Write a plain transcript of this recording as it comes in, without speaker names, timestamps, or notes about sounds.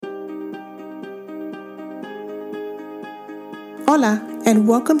Hola, and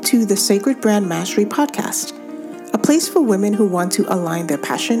welcome to the Sacred Brand Mastery Podcast, a place for women who want to align their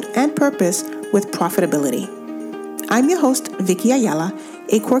passion and purpose with profitability. I'm your host, Vicky Ayala,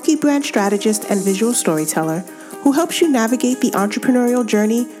 a quirky brand strategist and visual storyteller who helps you navigate the entrepreneurial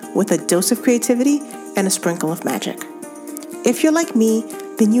journey with a dose of creativity and a sprinkle of magic. If you're like me,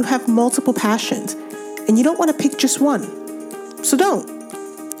 then you have multiple passions, and you don't want to pick just one. So don't.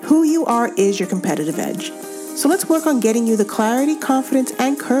 Who you are is your competitive edge. So let's work on getting you the clarity, confidence,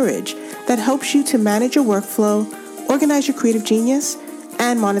 and courage that helps you to manage your workflow, organize your creative genius,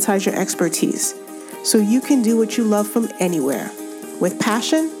 and monetize your expertise so you can do what you love from anywhere with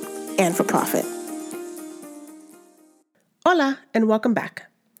passion and for profit. Hola, and welcome back.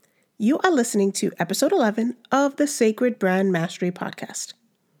 You are listening to episode 11 of the Sacred Brand Mastery Podcast.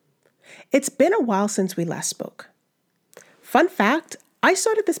 It's been a while since we last spoke. Fun fact, I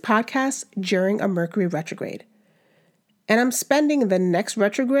started this podcast during a Mercury retrograde, and I'm spending the next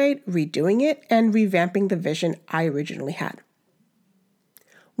retrograde redoing it and revamping the vision I originally had.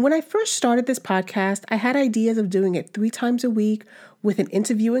 When I first started this podcast, I had ideas of doing it 3 times a week with an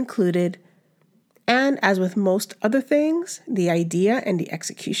interview included, and as with most other things, the idea and the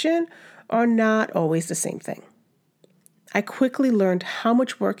execution are not always the same thing. I quickly learned how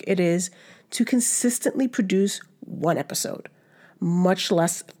much work it is to consistently produce one episode, much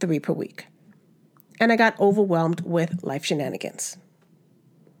less 3 per week. And I got overwhelmed with life shenanigans.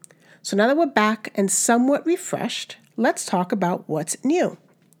 So now that we're back and somewhat refreshed, let's talk about what's new.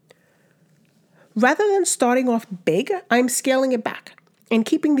 Rather than starting off big, I'm scaling it back and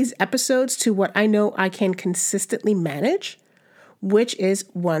keeping these episodes to what I know I can consistently manage, which is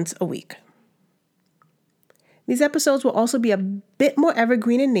once a week. These episodes will also be a bit more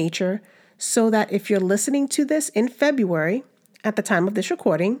evergreen in nature so that if you're listening to this in February, at the time of this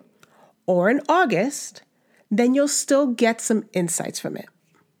recording, or in August, then you'll still get some insights from it.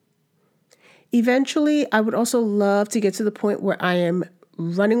 Eventually, I would also love to get to the point where I am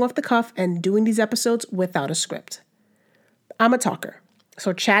running off the cuff and doing these episodes without a script. I'm a talker,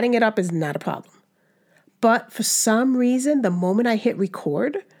 so chatting it up is not a problem. But for some reason, the moment I hit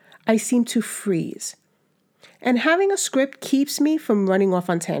record, I seem to freeze. And having a script keeps me from running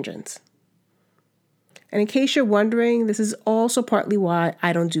off on tangents. And in case you're wondering, this is also partly why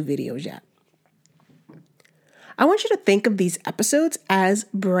I don't do videos yet. I want you to think of these episodes as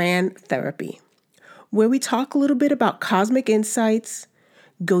brand therapy, where we talk a little bit about cosmic insights,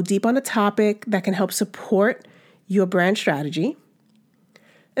 go deep on a topic that can help support your brand strategy,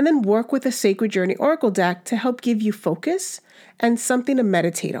 and then work with a Sacred Journey Oracle deck to help give you focus and something to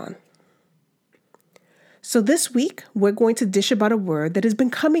meditate on. So this week, we're going to dish about a word that has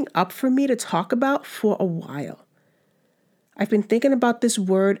been coming up for me to talk about for a while. I've been thinking about this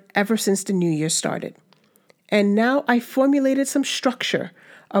word ever since the new year started. And now I formulated some structure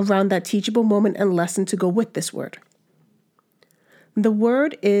around that teachable moment and lesson to go with this word. The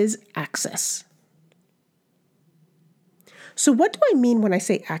word is access. So what do I mean when I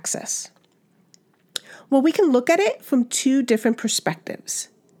say access? Well, we can look at it from 2 different perspectives.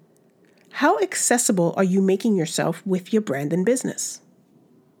 How accessible are you making yourself with your brand and business?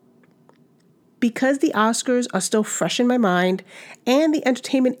 Because the Oscars are still fresh in my mind and the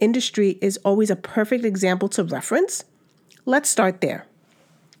entertainment industry is always a perfect example to reference, let's start there.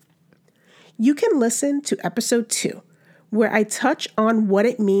 You can listen to episode 2, where I touch on what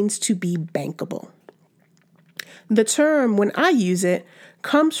it means to be bankable. The term, when I use it,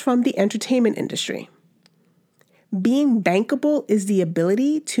 comes from the entertainment industry. Being bankable is the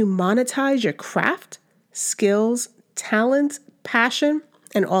ability to monetize your craft, skills, talent, passion,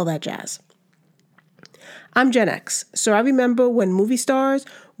 and all that jazz. I'm Gen X, so I remember when movie stars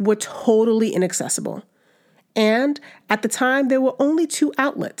were totally inaccessible. And at the time, there were only 2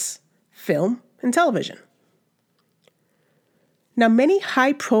 outlets, film and television. Now, many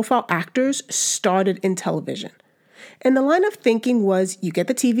high-profile actors started in television, and the line of thinking was you get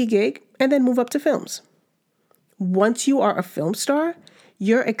the TV gig and then move up to films. Once you are a film star,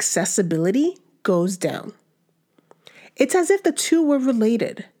 your accessibility goes down. It's as if the 2 were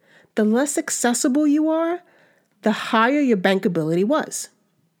related. The less accessible you are, the higher your bankability was.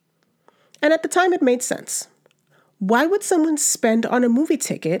 And at the time, it made sense. Why would someone spend on a movie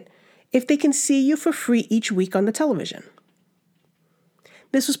ticket if they can see you for free each week on the television?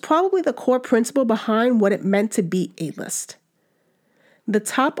 This was probably the core principle behind what it meant to be A-list. The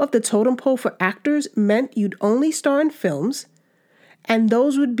top of the totem pole for actors meant you'd only star in films, and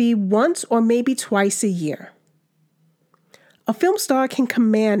those would be once or maybe twice a year. A film star can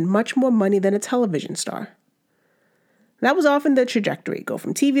command much more money than a television star. That was often the trajectory, go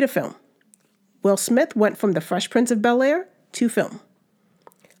from TV to film. Will Smith went from The Fresh Prince of Bel-Air to film.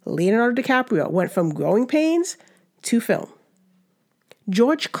 Leonardo DiCaprio went from Growing Pains to film.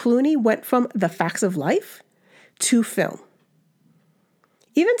 George Clooney went from The Facts of Life to film.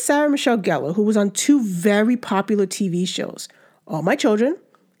 Even Sarah Michelle Gellar, who was on two very popular TV shows, All My Children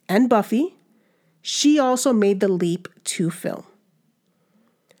and Buffy, she also made the leap to film.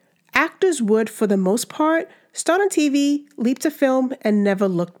 Actors would, for the most part, start on TV, leap to film, and never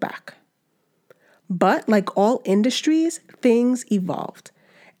look back. But like all industries, things evolved,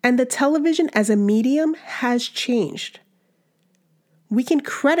 and the television as a medium has changed. We can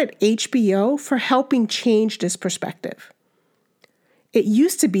credit HBO for helping change this perspective. It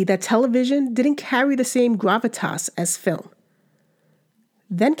used to be that television didn't carry the same gravitas as film.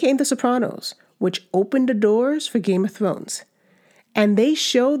 Then came The Sopranos, which opened the doors for Game of Thrones. And they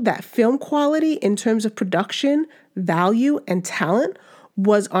showed that film quality in terms of production, value, and talent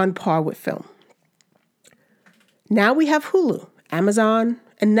was on par with film. Now we have Hulu, Amazon,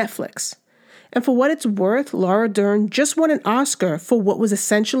 and Netflix. And for what it's worth, Laura Dern just won an Oscar for what was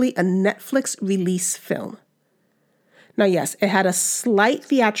essentially a Netflix release film. Now, yes, it had a slight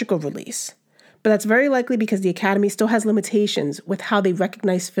theatrical release, but that's very likely because the Academy still has limitations with how they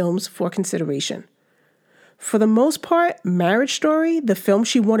recognize films for consideration. For the most part, Marriage Story, the film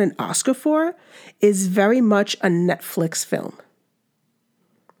she won an Oscar for, is very much a Netflix film.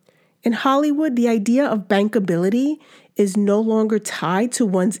 In Hollywood, the idea of bankability is no longer tied to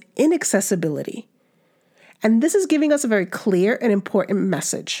one's inaccessibility. And this is giving us a very clear and important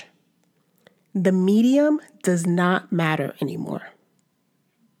message. The medium does not matter anymore.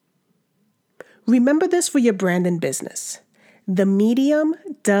 Remember this for your brand and business. The medium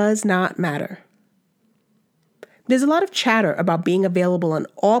does not matter. There's a lot of chatter about being available on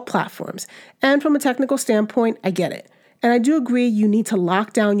all platforms, and from a technical standpoint, I get it. And I do agree you need to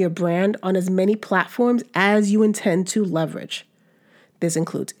lock down your brand on as many platforms as you intend to leverage. This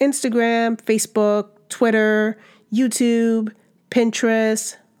includes Instagram, Facebook, Twitter, YouTube,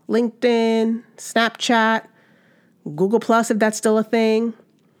 Pinterest, LinkedIn, Snapchat, Google Plus if that's still a thing,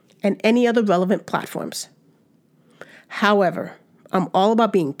 and any other relevant platforms. However, I'm all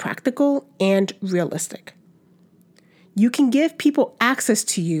about being practical and realistic. You can give people access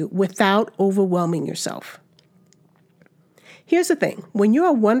to you without overwhelming yourself. Here's the thing, when you're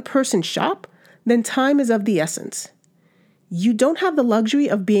a one-person shop, then time is of the essence. You don't have the luxury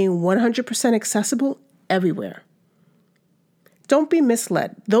of being 100% accessible everywhere. Don't be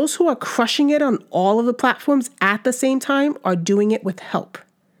misled. Those who are crushing it on all of the platforms at the same time are doing it with help.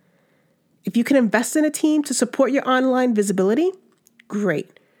 If you can invest in a team to support your online visibility,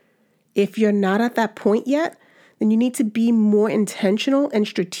 great. If you're not at that point yet, then you need to be more intentional and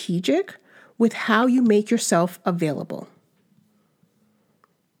strategic with how you make yourself available.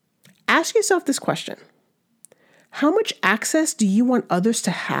 Ask yourself this question. How much access do you want others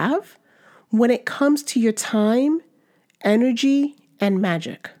to have when it comes to your time, energy, and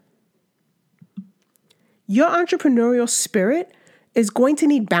magic? Your entrepreneurial spirit is going to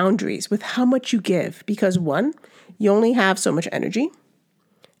need boundaries with how much you give because 1, you only have so much energy,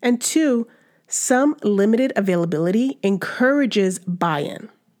 and 2, some limited availability encourages buy-in.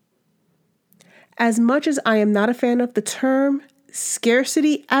 As much as I am not a fan of the term,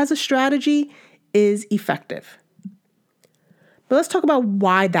 scarcity as a strategy is effective. But let's talk about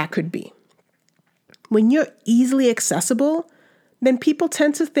why that could be. When you're easily accessible, then people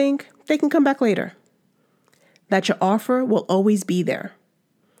tend to think they can come back later, that your offer will always be there,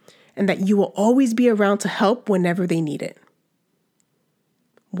 and that you will always be around to help whenever they need it.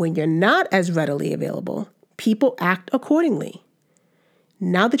 When you're not as readily available, people act accordingly.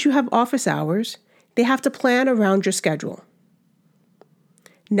 Now that you have office hours, they have to plan around your schedule.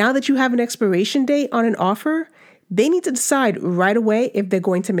 Now that you have an expiration date on an offer, they need to decide right away if they're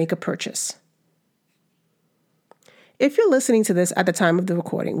going to make a purchase. If you're listening to this at the time of the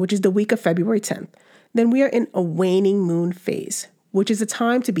recording, which is the week of February 10th, then we are in a waning moon phase, which is a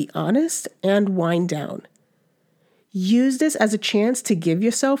time to be honest and wind down. Use this as a chance to give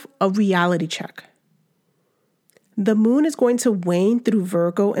yourself a reality check. The moon is going to wane through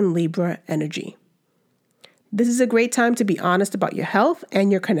Virgo and Libra energy. This is a great time to be honest about your health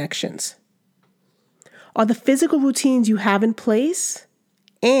and your connections. Are the physical routines you have in place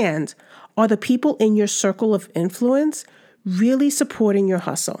and are the people in your circle of influence really supporting your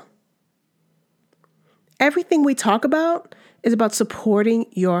hustle? Everything we talk about is about supporting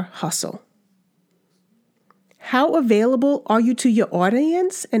your hustle. How available are you to your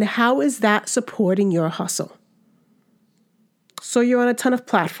audience and how is that supporting your hustle? So you're on a ton of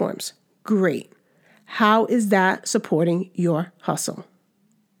platforms. Great. How is that supporting your hustle?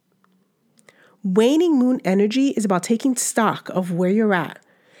 Waning moon energy is about taking stock of where you're at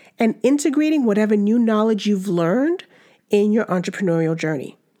and integrating whatever new knowledge you've learned in your entrepreneurial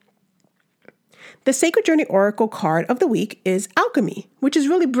journey. The Sacred Journey Oracle card of the week is Alchemy, which is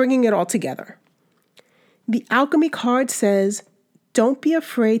really bringing it all together. The Alchemy card says, don't be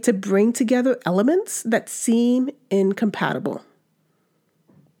afraid to bring together elements that seem incompatible.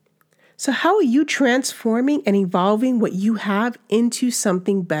 So how are you transforming and evolving what you have into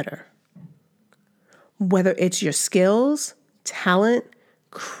something better? Whether it's your skills, talent,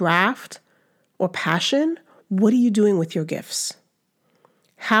 craft, or passion, what are you doing with your gifts?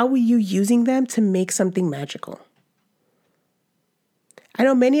 How are you using them to make something magical? I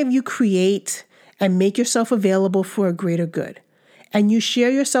know many of you create and make yourself available for a greater good, and you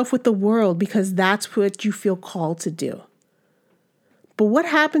share yourself with the world because that's what you feel called to do. But what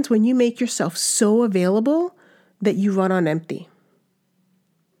happens when you make yourself so available that you run on empty?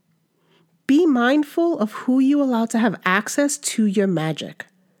 Be mindful of who you allow to have access to your magic.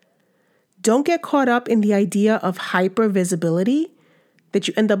 Don't get caught up in the idea of hyper visibility that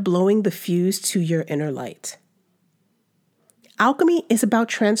you end up blowing the fuse to your inner light. Alchemy is about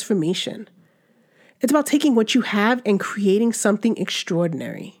transformation. It's about taking what you have and creating something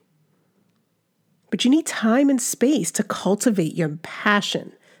extraordinary. But you need time and space to cultivate your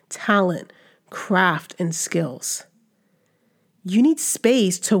passion, talent, craft, and skills. You need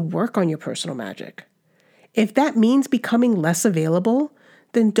space to work on your personal magic. If that means becoming less available,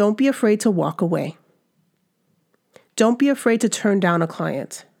 then don't be afraid to walk away. Don't be afraid to turn down a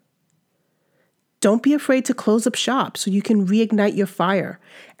client. Don't be afraid to close up shop so you can reignite your fire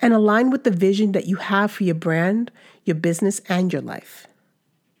and align with the vision that you have for your brand, your business, and your life.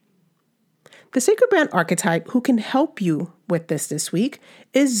 The Sacred Brand archetype who can help you with this week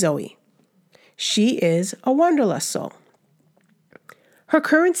is Zoe. She is a wanderlust soul. Her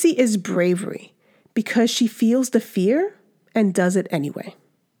currency is bravery because she feels the fear and does it anyway.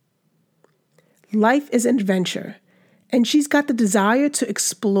 Life is an adventure, and she's got the desire to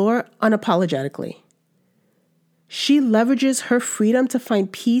explore unapologetically. She leverages her freedom to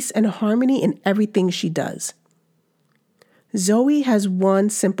find peace and harmony in everything she does. Zoe has one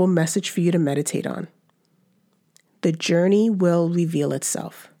simple message for you to meditate on. The journey will reveal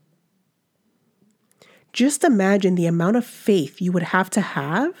itself. Just imagine the amount of faith you would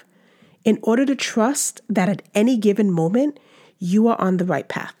have in order to trust that at any given moment, you are on the right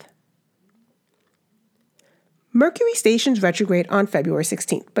path. Mercury stations retrograde on February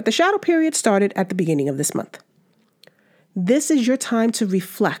 16th, but the shadow period started at the beginning of this month. This is your time to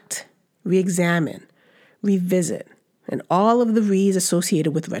reflect, re-examine, revisit, and all of the re's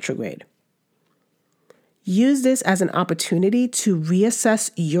associated with retrograde. Use this as an opportunity to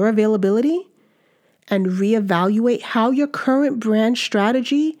reassess your availability and reevaluate how your current brand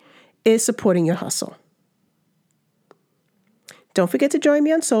strategy is supporting your hustle. Don't forget to join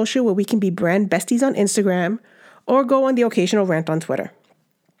me on social where we can be brand besties on Instagram or go on the occasional rant on Twitter.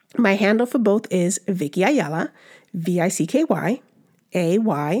 My handle for both is Vicky Ayala, VICKYAYALA.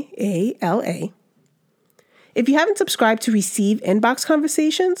 If you haven't subscribed to receive Inbox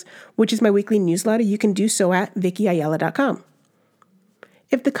Conversations, which is my weekly newsletter, you can do so at VickyAyala.com.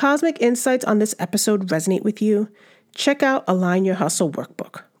 If the cosmic insights on this episode resonate with you, check out Align Your Hustle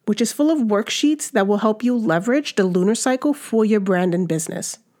Workbook, which is full of worksheets that will help you leverage the lunar cycle for your brand and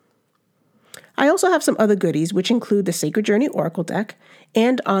business. I also have some other goodies, which include the Sacred Journey Oracle deck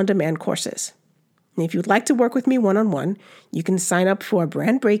and on-demand courses. And if you'd like to work with me one-on-one, you can sign up for a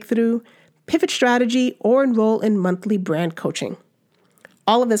brand breakthrough, pivot strategy, or enroll in monthly brand coaching.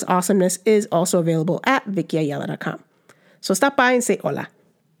 All of this awesomeness is also available at VickyAyala.com. So stop by and say hola.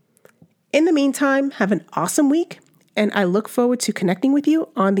 In the meantime, have an awesome week, and I look forward to connecting with you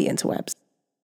on the interwebs.